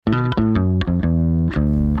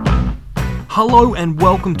Hello and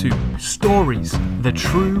welcome to Stories, the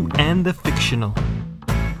True and the Fictional.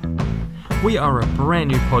 We are a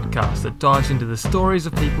brand new podcast that dives into the stories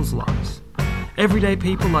of people's lives. Everyday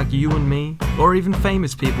people like you and me, or even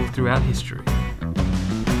famous people throughout history.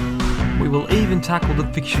 We will even tackle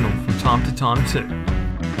the fictional from time to time too.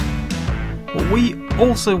 But we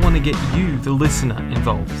also want to get you, the listener,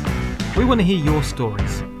 involved. We want to hear your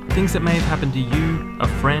stories, things that may have happened to you, a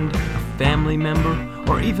friend, a family member,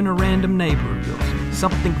 or even a random neighbour of yours.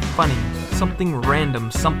 Something funny, something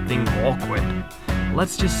random, something awkward.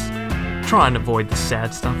 Let's just try and avoid the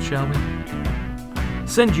sad stuff, shall we?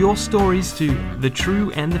 Send your stories to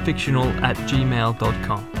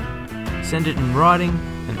thetrueandthefictional@gmail.com. Send it in writing,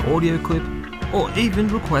 an audio clip, or even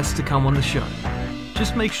request to come on the show.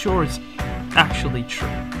 Just make sure it's actually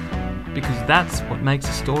true, because that's what makes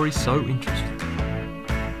a story so interesting.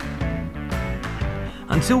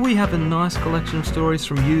 Until we have a nice collection of stories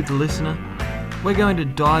from you, the listener, we're going to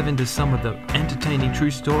dive into some of the entertaining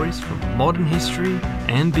true stories from modern history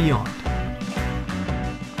and beyond.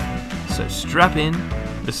 So strap in,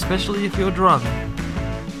 especially if you're driving.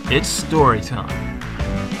 It's story time.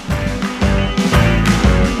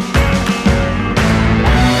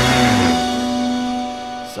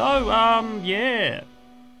 So,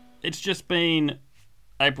 it's just been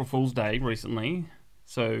April Fool's Day recently.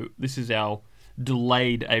 So this is our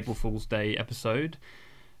delayed April Fool's Day episode.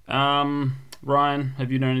 Ryan, have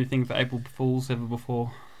you done anything for April Fools ever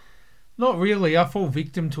before? Not really. I fall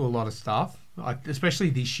victim to a lot of stuff, especially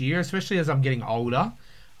this year, especially as I'm getting older.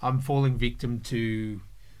 I'm falling victim to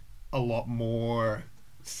a lot more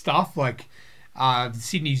stuff. Like the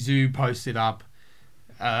Sydney Zoo posted up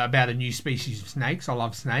about a new species of snakes. I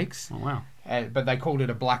love snakes. Oh, wow. But they called it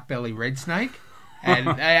a black belly red snake.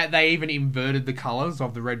 And they even inverted the colours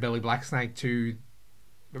of the red belly black snake to...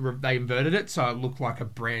 They inverted it so it looked like a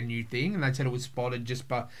brand new thing, and they said it was spotted just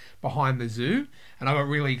behind the zoo. And I got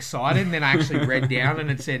really excited, and then I actually read down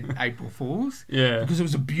and it said April Fools. Yeah. Because it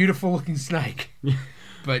was a beautiful looking snake.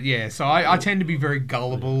 But yeah, so I tend to be very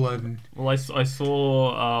gullible. And well, I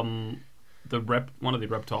saw one of the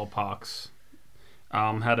reptile parks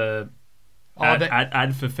had a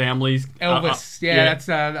ad for families. Elvis, that's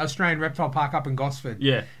Australian Reptile Park up in Gosford.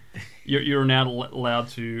 Yeah, you're now allowed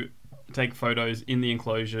to take photos in the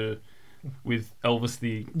enclosure with Elvis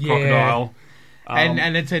the crocodile.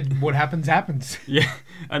 And it said, what happens, happens. Yeah,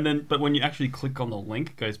 but when you actually click on the link,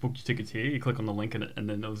 it goes, book your tickets here, you click on the link and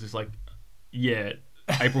then it was just like, yeah,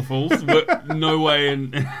 April Fools, but no way.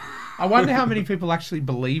 And I wonder how many people actually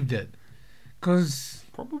believed it. Because...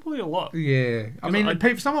 probably a lot. Yeah. I mean,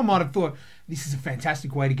 someone might have thought, this is a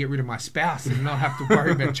fantastic way to get rid of my spouse and not have to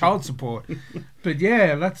worry about child support. But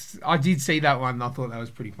yeah, I did see that one and I thought that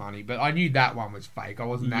was pretty funny. But I knew that one was fake. I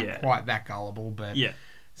wasn't quite that gullible. But yeah.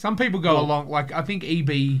 Some people go along, like I think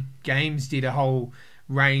EB Games did a whole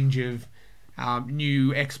range of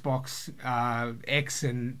new Xbox X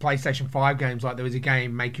and PlayStation 5 games. Like there was a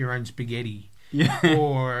game, Make Your Own Spaghetti. Yeah.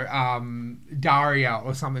 Or Daria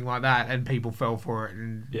or something like that, and people fell for it,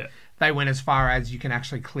 and they went as far as you can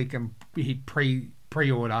actually click and hit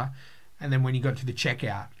pre-order, and then when you got to the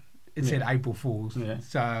checkout, it said April Fools. Yeah.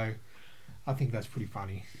 So I think that's pretty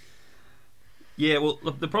funny. Yeah, well,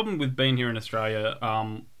 look, the problem with being here in Australia,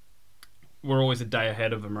 we're always a day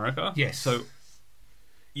ahead of America. Yes. So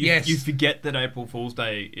you forget that April Fool's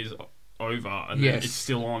Day is over and then it's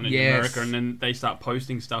still on in America, and then they start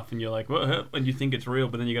posting stuff and you're like, what? And you think it's real,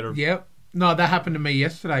 but then you got to... Yep. No, that happened to me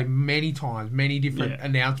yesterday many times. Many different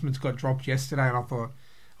announcements got dropped yesterday, and I thought...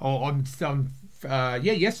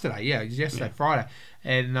 yesterday. Yeah, it was yesterday, Friday.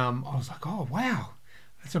 And I was like, oh, wow,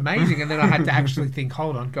 that's amazing. And then I had to actually think,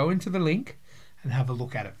 hold on, go into the link and have a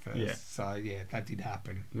look at it first. Yeah. So, yeah, that did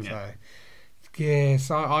happen. Yeah.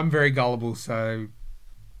 So I'm very gullible, so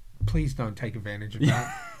please don't take advantage of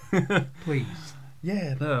that. Please.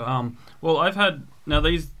 Yeah, no. Well, I've had... Now,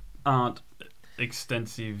 these aren't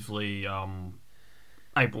extensively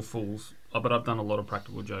April Fools, but I've done a lot of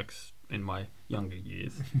practical jokes in my younger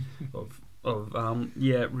years of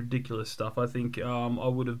ridiculous stuff. I think I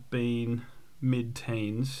would have been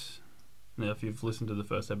mid-teens. Now, if you've listened to the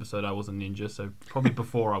first episode, I was a ninja, so probably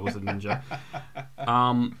before I was a ninja.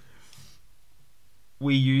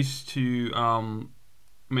 We used to,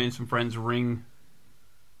 me and some friends, ring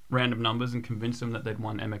random numbers and convince them that they'd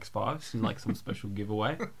won MX-5s in like some special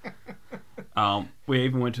giveaway. We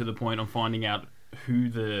even went to the point of finding out who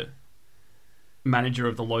the manager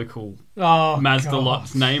of the local Mazda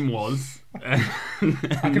lot's name was. I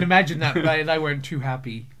can imagine that they weren't too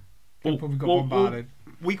happy. They probably got bombarded.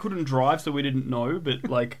 We couldn't drive, so we didn't know, but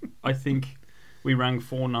like I think we rang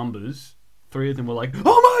 4 numbers. 3 of them were like, "Oh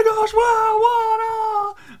my gosh, wow, what?"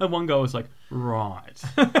 And one guy was like, "Right."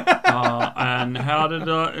 And how did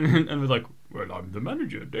and we're like, "Well, I'm the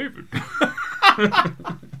manager, David." I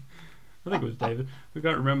think it was David. We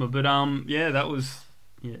can't remember, but yeah, that was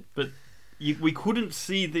But we couldn't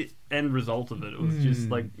see the end result of it. It was just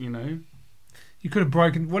like, you know. You could have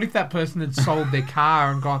broken. What if that person had sold their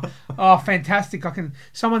car and gone, "Oh, fantastic!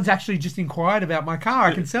 Someone's actually just inquired about my car.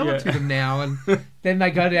 I can sell it to them now." And then they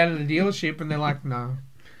go down to the dealership and they're like, "No."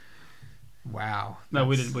 Wow. No,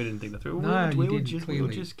 we didn't think that through. We were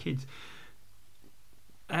just kids.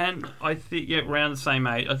 And I think around the same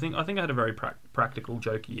age. I think I had a very practical,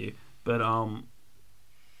 jokey year. But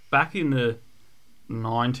back in the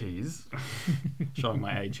 90s, showing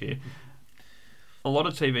my age here, a lot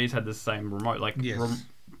of TVs had the same remote. Like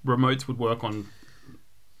remotes would work on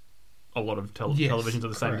a lot of televisions of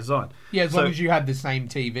the same design. Yeah, as long as you had the same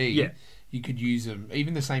TV, you could use them.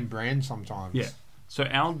 Even the same brand sometimes. Yeah. So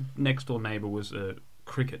our next door neighbour was a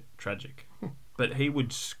cricket tragic. But he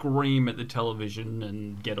would scream at the television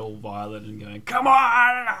and get all violent and going, "Come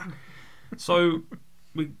on!" So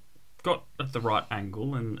we got at the right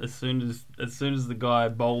angle, and as soon as the guy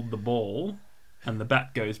bowled the ball and the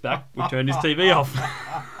bat goes back, we turned his TV off.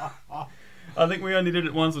 I think we only did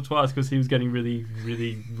it once or twice because he was getting really,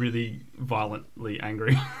 really, really violently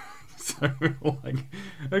angry. So we were like,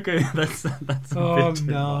 okay, that's a bit too much.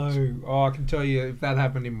 Oh, I can tell you, if that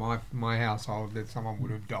happened in my household, that someone would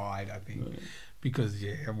have died, I think. Because,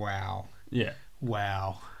 wow. Yeah.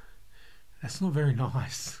 Wow. That's not very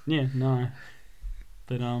nice. Yeah, no.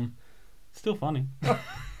 But, still funny.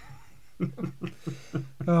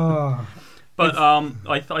 Oh. But,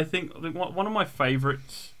 I think one of my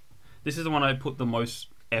favourites, this is the one I put the most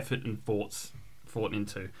effort and thought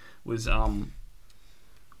into, was,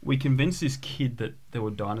 we convinced this kid that there were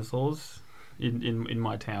dinosaurs in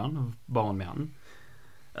my town of Bowen Mountain.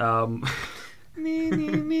 No,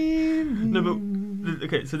 but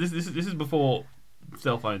okay. So this is before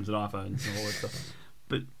cell phones and iPhones and all that stuff.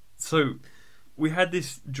 But so we had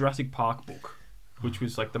this Jurassic Park book, which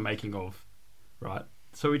was like the making of, right?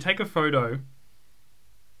 So we take a photo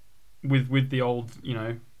with the old,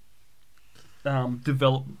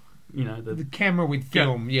 develop, the camera with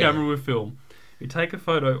film, camera with film. We take a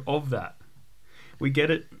photo of that. We get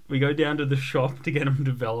it. We go down to the shop to get them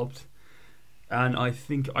developed. And I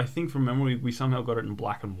think from memory, we somehow got it in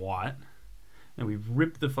black and white. And we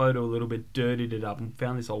ripped the photo a little bit, dirtied it up, and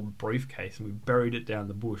found this old briefcase, and we buried it down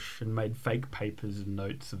the bush and made fake papers and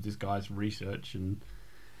notes of this guy's research and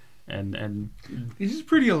this is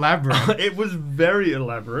pretty elaborate. It was very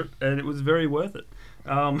elaborate, and it was very worth it.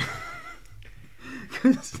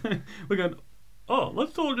 We're going, "Oh,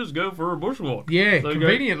 let's all just go for a bushwalk." Yeah, so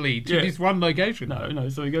conveniently to this one location. No.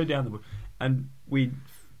 So we go down the bush, and we'd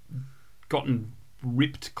gotten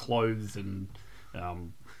ripped clothes and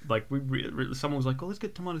someone was like, "Oh, let's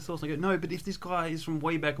get tomato sauce." I go, "No, but if this guy is from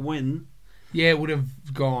way back when, it would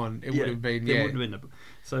have gone. It would have been. It would have been.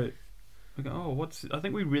 So we go, "Oh, I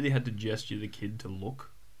think we really had to gesture the kid to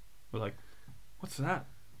look. We're like, "What's that?"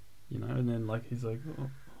 And then he's like,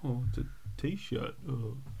 "Oh, it's a t-shirt."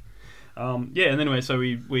 Oh. And anyway, so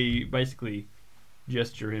we basically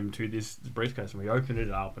gesture him to this briefcase, and we open it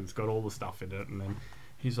up, and it's got all the stuff in it, and then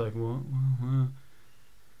he's like, "What?"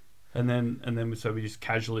 And then so we just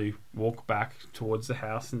casually walk back towards the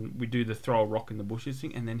house, and we do the throw a rock in the bushes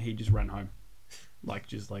thing, and then he just ran home,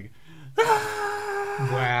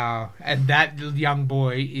 Wow! And that young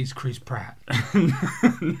boy is Chris Pratt.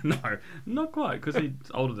 No, not quite, because he's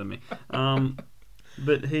older than me.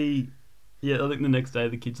 But I think the next day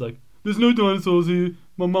the kid's like, "There's no dinosaurs here.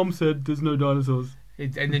 My mum said there's no dinosaurs."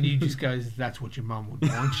 And then you just goes, "That's what your mum would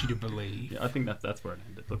want you to believe." Yeah, I think that's where it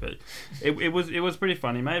ended. Look, it was pretty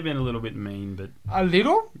funny. It may have been a little bit mean, but a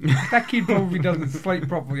little. That kid probably doesn't sleep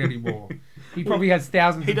properly anymore. He probably has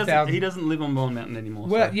thousands. He doesn't live on Bowen Mountain anymore.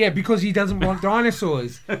 Well, yeah, because he doesn't want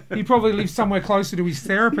dinosaurs. He probably lives somewhere closer to his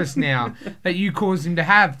therapist now. That you caused him to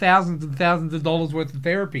have thousands and thousands of dollars worth of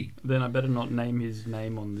therapy. Then I better not name his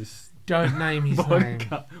name on this. Don't name his name.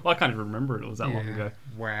 Well, I can't even remember it. It was that long ago.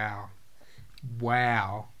 Wow.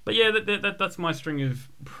 But yeah, that's my string of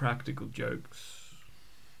practical jokes.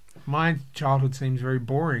 My childhood seems very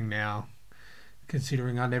boring now,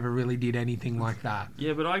 considering I never really did anything like that.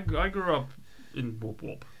 Yeah, but I grew up in Whoop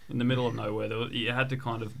Whoop, in the middle of nowhere. You had to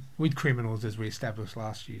kind of... With criminals, as we established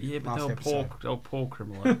last year. Yeah, but they were poor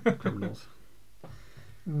criminals.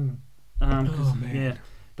 Man. Yeah.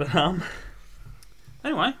 But,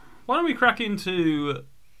 anyway, why don't we crack into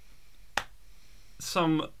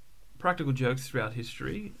some practical jokes throughout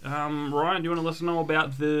history. Ryan, do you want to let us know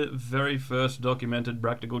about the very first documented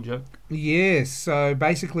practical joke? Yes. So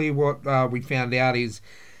basically, what we found out is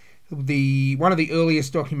one of the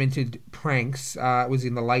earliest documented pranks was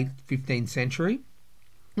in the late 15th century,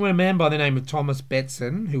 when a man by the name of Thomas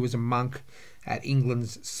Betson, who was a monk at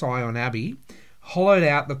England's Sion Abbey, hollowed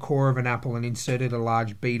out the core of an apple and inserted a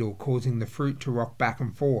large beetle, causing the fruit to rock back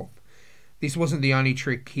and forth. This wasn't the only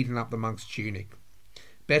trick hidden up the monk's tunic.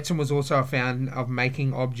 Betson was also a fan of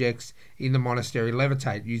making objects in the monastery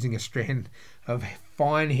levitate using a strand of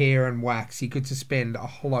fine hair and wax. He could suspend a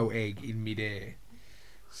hollow egg in midair.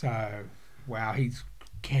 So, wow, his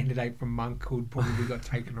candidate for monkhood probably got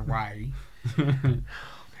taken away. Oh, man.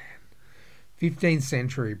 15th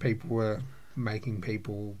century, people were making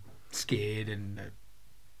people scared and...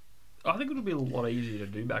 I think it would be a lot easier to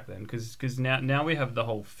do back then because now we have the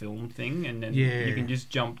whole film thing, and then Yeah. you can just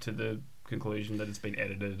jump to the conclusion that it's been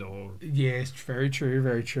edited or... Yes, very true,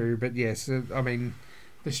 very true. But yes, I mean,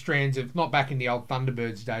 the strands of... Not back in the old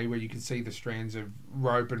Thunderbirds day where you could see the strands of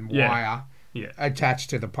rope and wire attached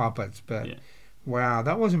to the puppets. But wow,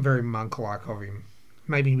 that wasn't very monk-like of him.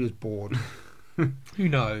 Maybe he was bored. Who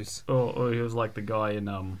knows? Or he was like the guy in...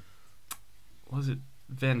 what was it?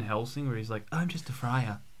 Van Helsing, where he's like, I'm just a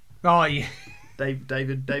friar. Oh, yeah.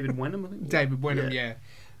 David Wenham, I think. David Wenham, yeah.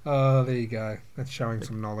 Oh, there you go. That's showing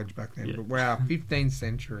some knowledge back then. Yeah. But wow, 15th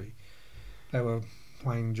century. They were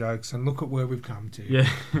playing jokes, and look at where we've come to. Yeah.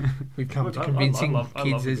 We've come Look, to I convincing love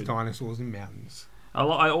kids a there's good- dinosaurs in mountains.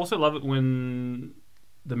 I also love it when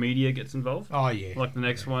the media gets involved. Oh, yeah. Like the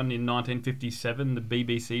next one in 1957, the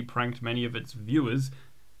BBC pranked many of its viewers,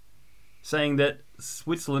 saying that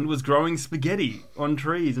Switzerland was growing spaghetti on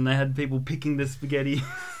trees, and they had people picking the spaghetti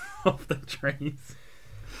off the trees.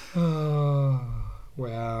 Oh,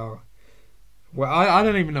 wow. Well, I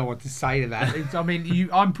don't even know what to say to that.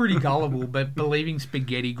 I'm pretty gullible, but believing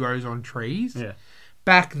spaghetti grows on trees. Yeah.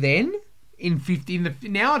 Back then,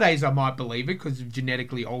 nowadays I might believe it because of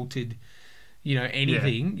genetically altered,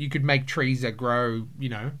 anything. You could make trees that grow,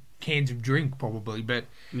 cans of drink probably. But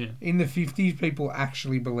in the 50s, people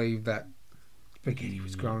actually believed that spaghetti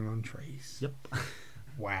was growing on trees. Yep.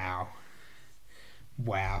 Wow.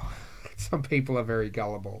 Some people are very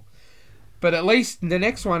gullible. But at least the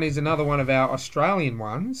next one is another one of our Australian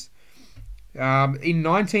ones. In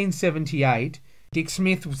 1978, Dick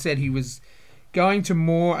Smith said he was going to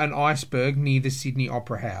moor an iceberg near the Sydney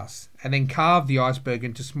Opera House and then carve the iceberg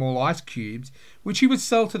into small ice cubes, which he would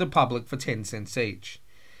sell to the public for 10 cents each.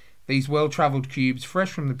 These well-travelled cubes, fresh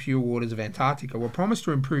from the pure waters of Antarctica, were promised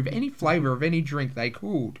to improve any flavour of any drink they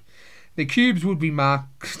cooled. The cubes would be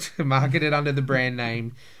marketed under the brand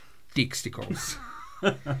name Dickstickles.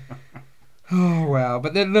 Oh, wow.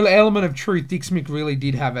 But the little element of truth, Dick Smith really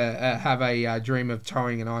did have a dream of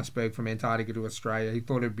towing an iceberg from Antarctica to Australia. He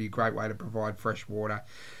thought it would be a great way to provide fresh water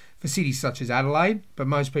for cities such as Adelaide, but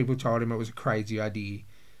most people told him it was a crazy idea.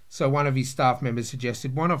 So one of his staff members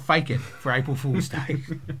suggested, why not fake it for April Fool's Day?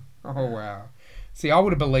 Oh, wow. See, I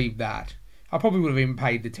would have believed that. I probably would have even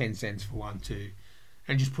paid the 10 cents for one too,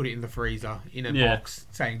 and just put it in the freezer in a box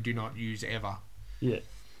saying do not use ever. Yeah.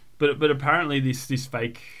 But apparently this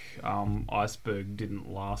fake iceberg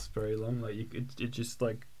didn't last very long. Like it just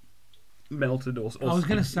like melted or I was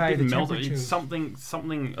going to say the temperature. It's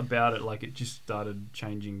something about it. Like it just started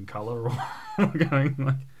changing color or going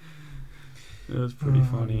like. It was pretty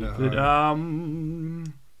funny. No. But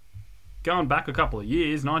going back a couple of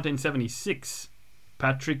years, 1976,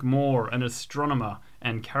 Patrick Moore, an astronomer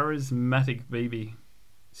and charismatic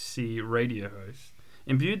BBC radio host,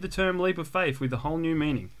 imbued the term leap of faith with a whole new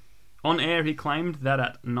meaning. On air, he claimed that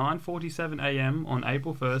at 9:47 a.m. on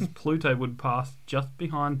April 1st, Pluto would pass just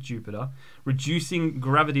behind Jupiter, reducing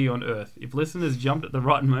gravity on Earth. If listeners jumped at the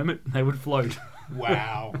right moment, they would float.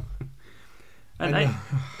 Wow. And hey,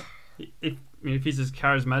 if he's as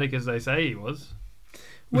charismatic as they say he was.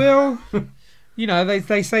 Well,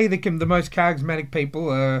 they say the most charismatic people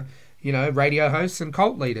are, radio hosts and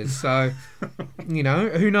cult leaders. So,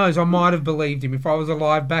 who knows? I might have believed him if I was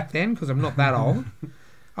alive back then, because I'm not that old.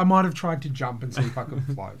 I might have tried to jump and see if I could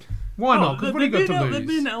float. Why not? Because what have you got to lose? There'd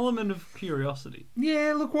be an element of curiosity.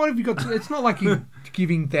 Yeah, look, what have you got to... It's not like you're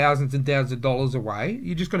giving thousands and thousands of dollars away.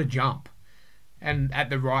 You just got to jump and at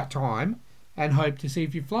the right time and hope to see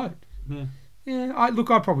if you float. Yeah. Yeah, I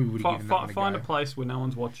probably would have given that one a Find go. a place where no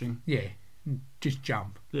one's watching. Yeah, just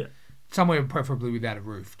jump. Yeah. Somewhere preferably without a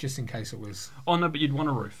roof, just in case it was... Oh, no, but you'd want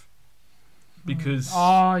a roof. Because you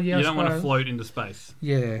I don't want to suppose. float into space.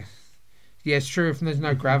 Yeah. Yeah, it's true. If there's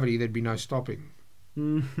no gravity, there'd be no stopping.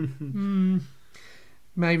 Maybe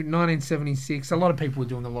 1976. A lot of people were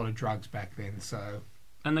doing a lot of drugs back then, so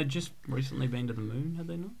And they'd just recently been to the moon, had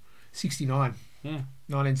they not? 69. Yeah.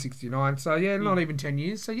 1969. So, yeah, not even 10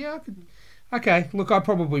 years. So, yeah, I could... Okay, look, I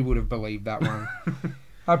probably would have believed that one.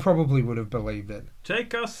 I probably would have believed it.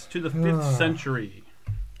 Take us to the 5th century.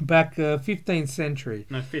 Back 15th century.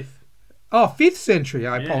 No, 5th. Oh, 5th century,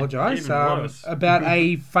 I Yeah, apologise. even worse. About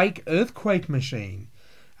a fake earthquake machine.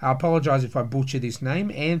 I apologise if I butcher this name.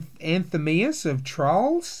 Anthemius of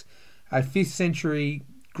Tralles, a 5th century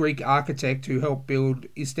Greek architect who helped build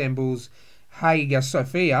Istanbul's Hagia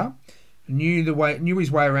Sophia, knew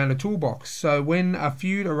his way around a toolbox. So when a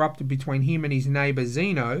feud erupted between him and his neighbour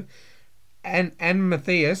Zeno, and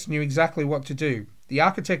Matthias knew exactly what to do. The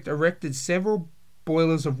architect erected several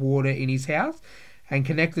boilers of water in his house and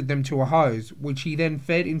connected them to a hose, which he then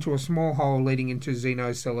fed into a small hole leading into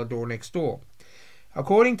Zeno's cellar door next door.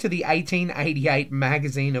 According to the 1888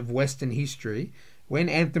 magazine of Western history, when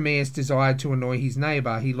Anthemius desired to annoy his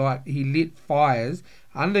neighbour, he lit fires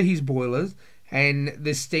under his boilers, and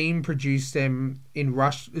the steam produced by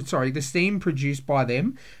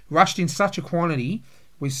them rushed in such a quantity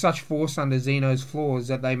with such force under Zeno's floors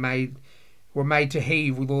that they were made to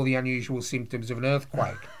heave with all the unusual symptoms of an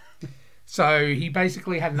earthquake. So he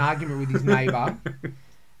basically had an argument with his neighbour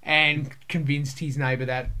and convinced his neighbour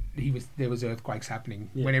that there was earthquakes happening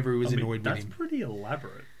whenever he was annoyed with him. That's pretty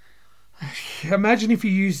elaborate. Imagine if he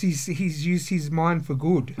used his mind for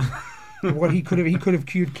good. What he could have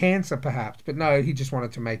cured cancer, perhaps, but no, he just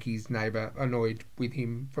wanted to make his neighbour annoyed with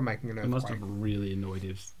him for making an earthquake. It must have really annoyed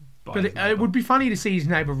him. But it would be funny to see his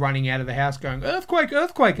neighbour running out of the house going, "Earthquake,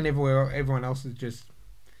 earthquake," and everyone else is just,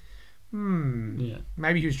 Yeah.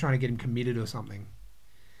 Maybe he was trying to get him committed or something.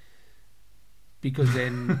 Because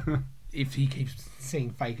then, if he keeps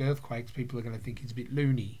seeing fake earthquakes, people are going to think he's a bit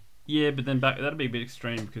loony. Yeah, but then that'd be a bit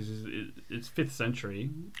extreme because it's 5th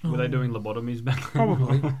century. Were they doing lobotomies back then?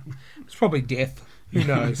 Probably. It's probably death. Who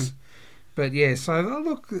knows? But yeah, so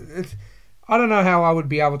look, I don't know how I would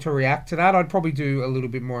be able to react to that. I'd probably do a little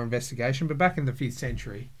bit more investigation. But back in the 5th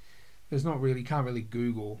century, can't really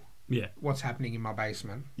Google what's happening in my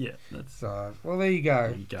basement. Yeah, that's so. Well, there you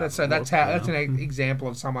go. That's an example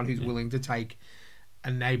of someone who's willing to take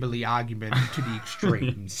a neighbourly argument to the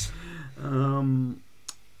extremes.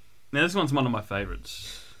 Now, this one's one of my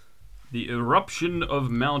favourites. The eruption of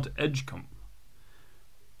Mount Edgecombe.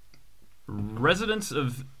 Residents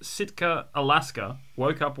of Sitka, Alaska,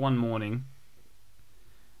 woke up one morning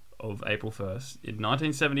of April 1st in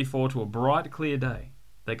 1974 to a bright, clear day.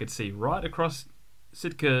 They could see right across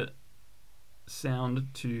Sitka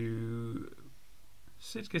Sound to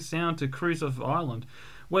Krushov Island,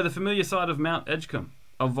 where the familiar site of Mount Edgecombe,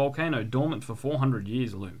 a volcano dormant for 400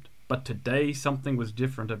 years, loomed. But today something was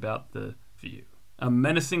different about the view. A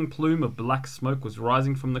menacing plume of black smoke was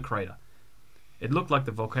rising from the crater. It looked like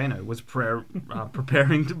the volcano was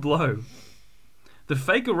preparing to blow. The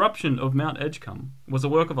fake eruption of Mount Edgecombe was the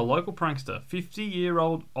work of a local prankster,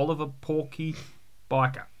 50-year-old Oliver Porky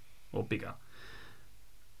Biker, or Bigger.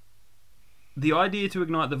 The idea to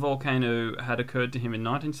ignite the volcano had occurred to him in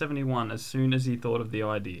 1971 as soon as he thought of the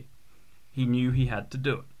idea. He knew he had to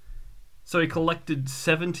do it. So he collected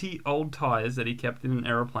 70 old tyres that he kept in an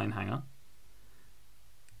aeroplane hangar.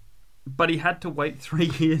 But he had to wait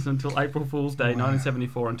 3 years until April Fool's Day,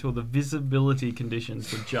 1974, until the visibility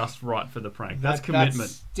conditions were just right for the prank. That's commitment.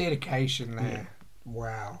 That's dedication there. Yeah.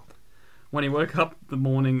 Wow. When he woke up the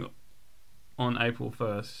morning on April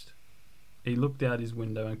 1st, he looked out his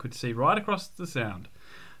window and could see right across the sound.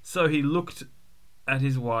 So he looked at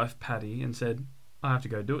his wife, Patty, and said, "I have to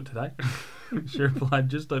go do it today." She replied,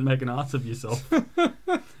 "Just don't make an ass of yourself."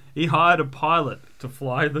 He hired a pilot to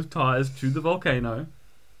fly the tyres to the volcano.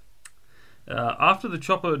 After the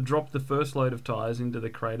chopper dropped the first load of tyres into the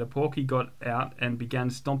crater, Porky got out and began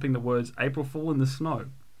stomping the words "April Fool" in the snow.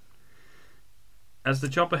 As the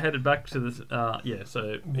chopper headed back to the...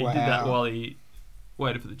 so he did that while he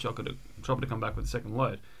waited for the chopper to come back with the second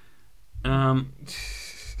load. Now,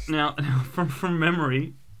 from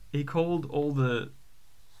memory, he called all the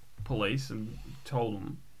police and told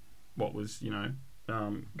them what was,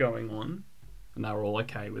 going on, and they were all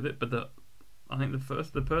okay with it. But the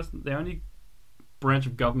only branch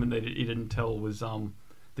of government that he didn't tell was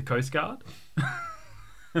the Coast Guard.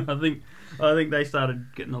 And I think they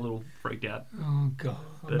started getting a little freaked out. Oh God!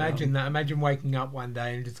 But, imagine that. Imagine waking up one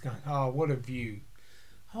day and just going, "Oh, what a view!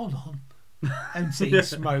 Hold on," and seeing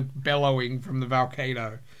smoke bellowing from the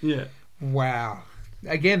volcano. Yeah. Wow.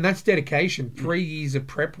 Again, that's dedication. 3 years of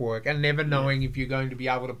prep work and never knowing if you're going to be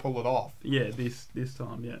able to pull it off. Yeah, this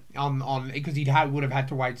time, yeah. Because he would have had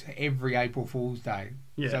to wait to every April Fool's Day.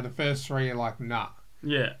 Yeah. So the first 3 are like, nah.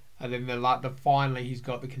 Yeah. And then finally he's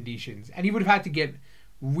got the conditions, and he would have had to get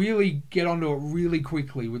really get onto it really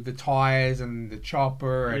quickly with the tyres and the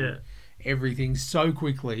chopper and everything so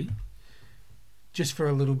quickly, just for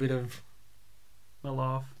a little bit of a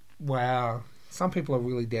laugh. Wow. Some people are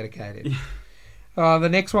really dedicated. The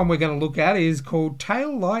next one we're going to look at is called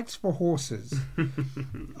Tail Lights for Horses.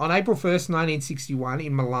 On April 1st, 1961,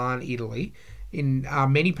 in Milan, Italy,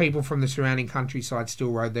 many people from the surrounding countryside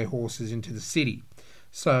still rode their horses into the city.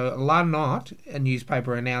 So La Notte, a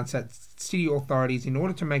newspaper, announced that city authorities, in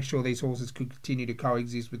order to make sure these horses could continue to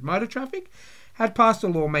coexist with motor traffic, had passed a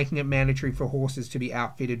law making it mandatory for horses to be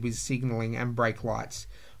outfitted with signalling and brake lights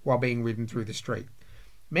while being ridden through the street.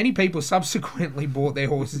 Many people subsequently bought their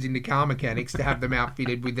horses into car mechanics to have them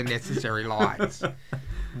outfitted with the necessary lights.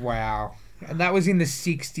 Wow. And that was in the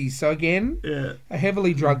 60s. So again, a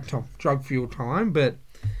heavily drug-fueled time, but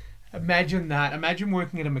imagine that. Imagine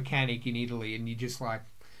working at a mechanic in Italy and you're just like,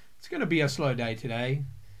 it's going to be a slow day today.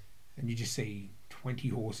 And you just see 20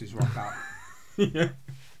 horses rock up. Yeah.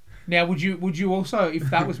 Now, would you also, if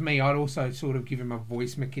that was me, I'd also sort of give him a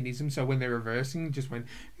voice mechanism. So when they're reversing, just went,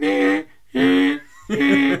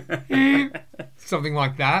 something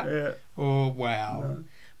like that. Yeah. Oh, wow. No.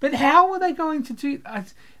 But how are they going to do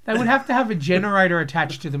that? They would have to have a generator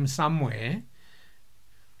attached to them somewhere.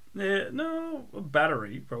 Yeah, no, a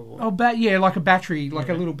battery probably. Oh, like a battery, like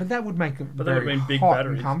a little. But that would make it. But that would have been big hot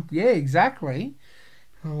batteries. Yeah, exactly.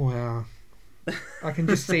 Oh wow! I can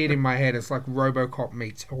just see it in my head. It's like RoboCop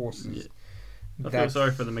meets horses. Yeah. I feel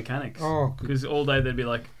sorry for the mechanics. Oh, because all day they'd be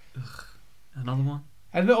like, ugh, another one.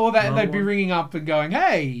 And they'd be ringing up and going,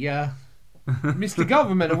 "Hey, Mr.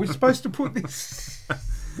 Government, are we supposed to put this?"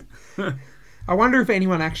 I wonder if any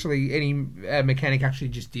mechanic actually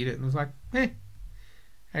just did it and was like,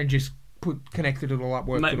 and just connected it all up,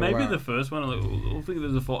 worked it all maybe out. the first one, we'll think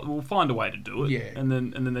there's we'll find a way to do it. Yeah. And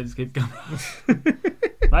then they just keep going.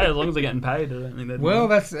 Hey, as long as they're getting paid, I don't think they'd well,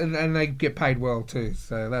 that's and they get paid well too.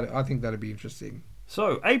 So I think that'd be interesting.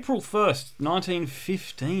 So April 1st,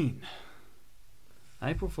 1915.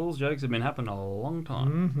 April Fool's jokes have been happening a long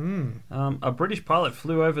time. Mm-hmm. A British pilot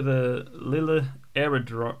flew over the Lille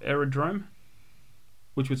aerodrome,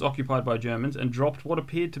 which was occupied by Germans, and dropped what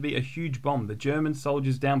appeared to be a huge bomb. The German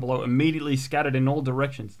soldiers down below immediately scattered in all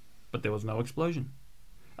directions, but there was no explosion.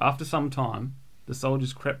 After some time, the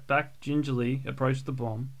soldiers crept back gingerly, approached the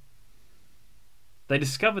bomb. They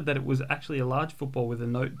discovered that it was actually a large football with a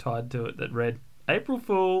note tied to it that read, "April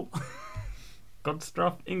Fool!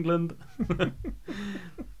 Godstraff England."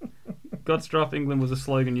 Godstraff England was a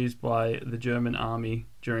slogan used by the German army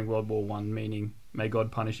during World War I, meaning, "May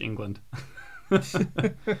God punish England."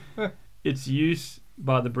 Its use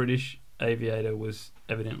by the British aviator was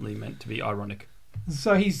evidently meant to be ironic.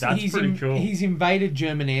 So he's cool. He's invaded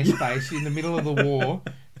German airspace in the middle of the war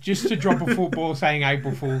just to drop a football saying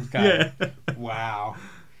April Fool's Day. Yeah. Wow.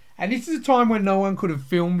 And this is a time when no one could have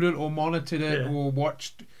filmed it or monitored it or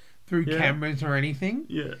watched through cameras or anything.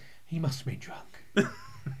 Yeah. He must have been drunk.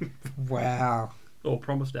 Wow. Or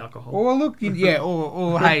promised alcohol. Or look,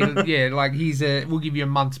 or hey, like we'll give you a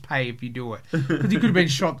month's pay if you do it. Because he could have been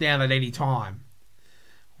shot down at any time.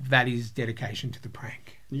 That is dedication to the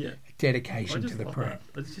prank. Yeah. Dedication to the prank.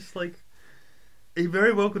 That. It's just like, he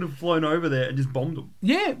very well could have flown over there and just bombed them.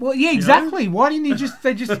 Yeah, well, yeah, exactly. Why didn't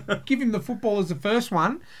they just give him the football as the first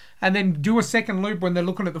one and then do a second loop when they're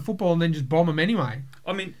looking at the football and then just bomb him anyway?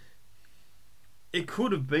 I mean, it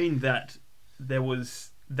could have been that that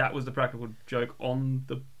was the practical joke on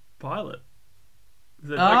the pilot.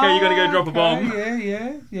 Okay, you got to go drop a bomb.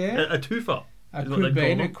 Yeah. A twofer. It could have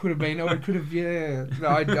been, or it could have, yeah.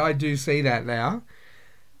 I do see that now.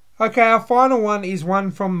 Okay, our final one is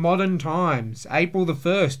one from modern times. April the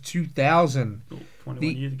 1st, 2000.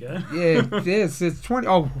 21 years ago. Yes, it's 20.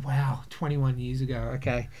 Oh, wow, 21 years ago.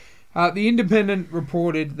 Okay. The Independent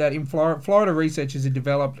reported that in Florida researchers had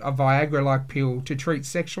developed a Viagra-like pill to treat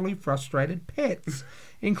sexually frustrated pets,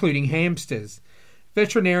 including hamsters.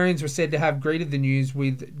 Veterinarians were said to have greeted the news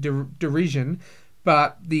with derision,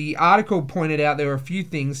 but the article pointed out there were a few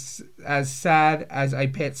things as sad as a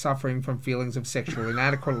pet suffering from feelings of sexual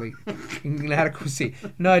inadequacy,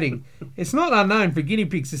 noting, "It's not unknown for guinea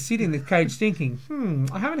pigs to sit in the cage thinking,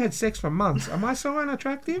 I haven't had sex for months. Am I so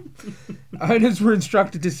unattractive?" Owners were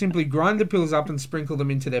instructed to simply grind the pills up and sprinkle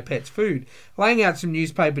them into their pet's food, laying out some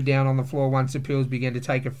newspaper down on the floor once the pills began to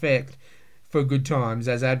take effect for good times,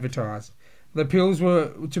 as advertised. The pills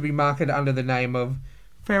were to be marketed under the name of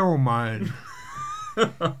pheromone.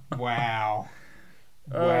 Wow.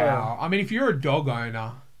 I mean, if you're a dog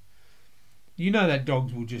owner, you know that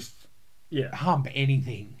dogs will just hump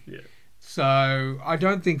anything. Yeah. So I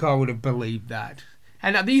don't think I would have believed that.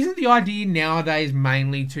 And isn't the idea nowadays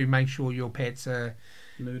mainly to make sure your pets are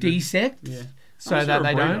neutered. desect Yeah. so Unless that you're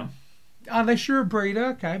they a breeder. don't. Are they sure a breeder?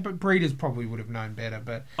 Okay, but breeders probably would have known better.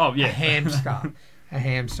 But Oh, yeah. a hamster. A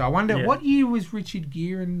hamster. I wonder, Yeah. what year was Richard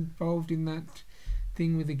Gere involved in that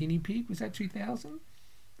thing with the guinea pig? Was that 2000?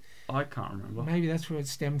 I can't remember. Maybe that's where it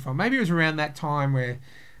stemmed from. Maybe it was around that time where,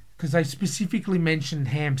 because they specifically mentioned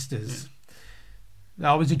hamsters.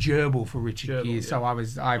 I was a gerbil for Richard Gerbil, Gere, yeah. so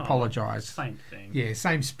I apologise. Same thing. Yeah,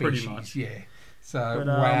 same species. Pretty much. Yeah. So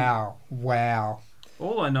But, wow.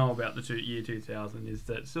 All I know about the year 2000 is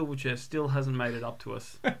that Silverchair still hasn't made it up to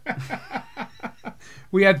us.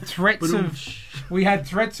 We had threats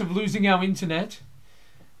of losing our internet,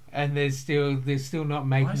 and they're still not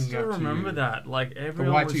making. I still up to remember you. that. Like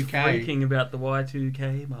everyone was Y2K. freaking about the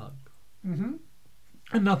Y2K mug. Mm-hmm.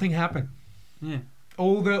 And nothing happened. Yeah.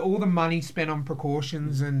 All the money spent on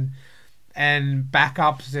precautions and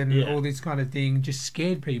backups and Yeah. all this kind of thing just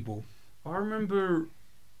scared people. I remember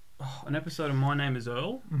an episode of My Name Is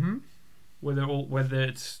Earl, Mm-hmm. whether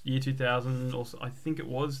it's year 2000 or I think it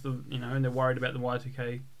was and they're worried about the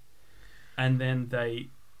Y2K, and then they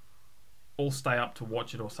all stay up to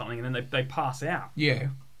watch it or something, and then they pass out Yeah.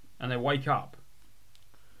 and they wake up,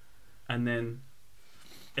 and then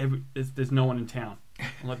there's no one in town.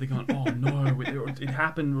 And like they're going, oh no, it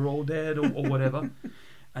happened, we're all dead or whatever,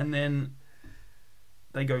 and then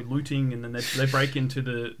they go looting, and then they break into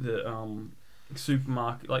the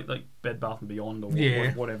supermarket, like Bed Bath and Beyond or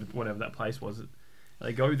Yeah. whatever that place was.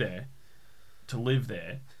 They go there to live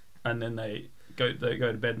there, and then they go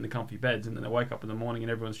to bed in the comfy beds, and then they wake up in the morning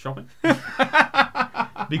and everyone's shopping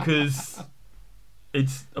because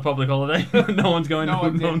it's a public holiday. no one's going. No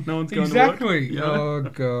one's going to work. Exactly. You know? Oh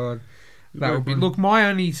god. That would be. Look, my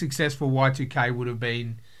only successful Y2K would have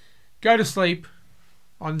been go to sleep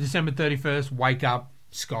on December 31st, wake up,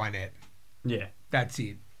 Skynet. Yeah. That's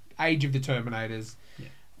it. Age of the Terminators. Yeah.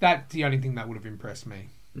 That's the only thing that would have impressed me.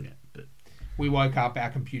 Yeah. But We woke up, our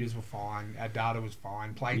computers were fine, our data was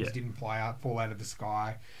fine, planes Yeah. didn't fall out of the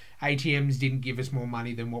sky, ATMs didn't give us more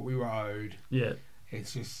money than what we were owed. yeah.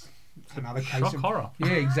 It's just another case Shock of horror.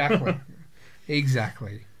 Yeah, exactly.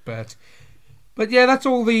 Exactly. But yeah, that's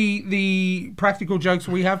all the practical jokes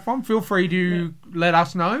we have from. Feel free to let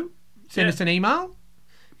us know. Send us an email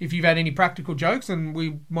if you've had any practical jokes, and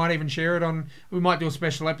we might even share it on. We might do a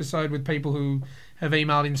special episode with people who have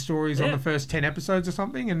emailed in stories on the first 10 episodes or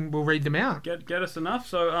something, and we'll read them out. Get us enough.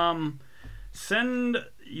 So send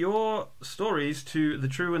your stories to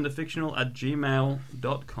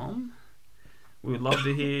thetrueandthefictional@gmail.com. We would love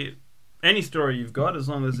to hear any story you've got, as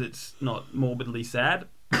long as it's not morbidly sad.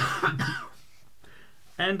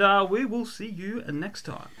 And we will see you next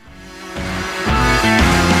time.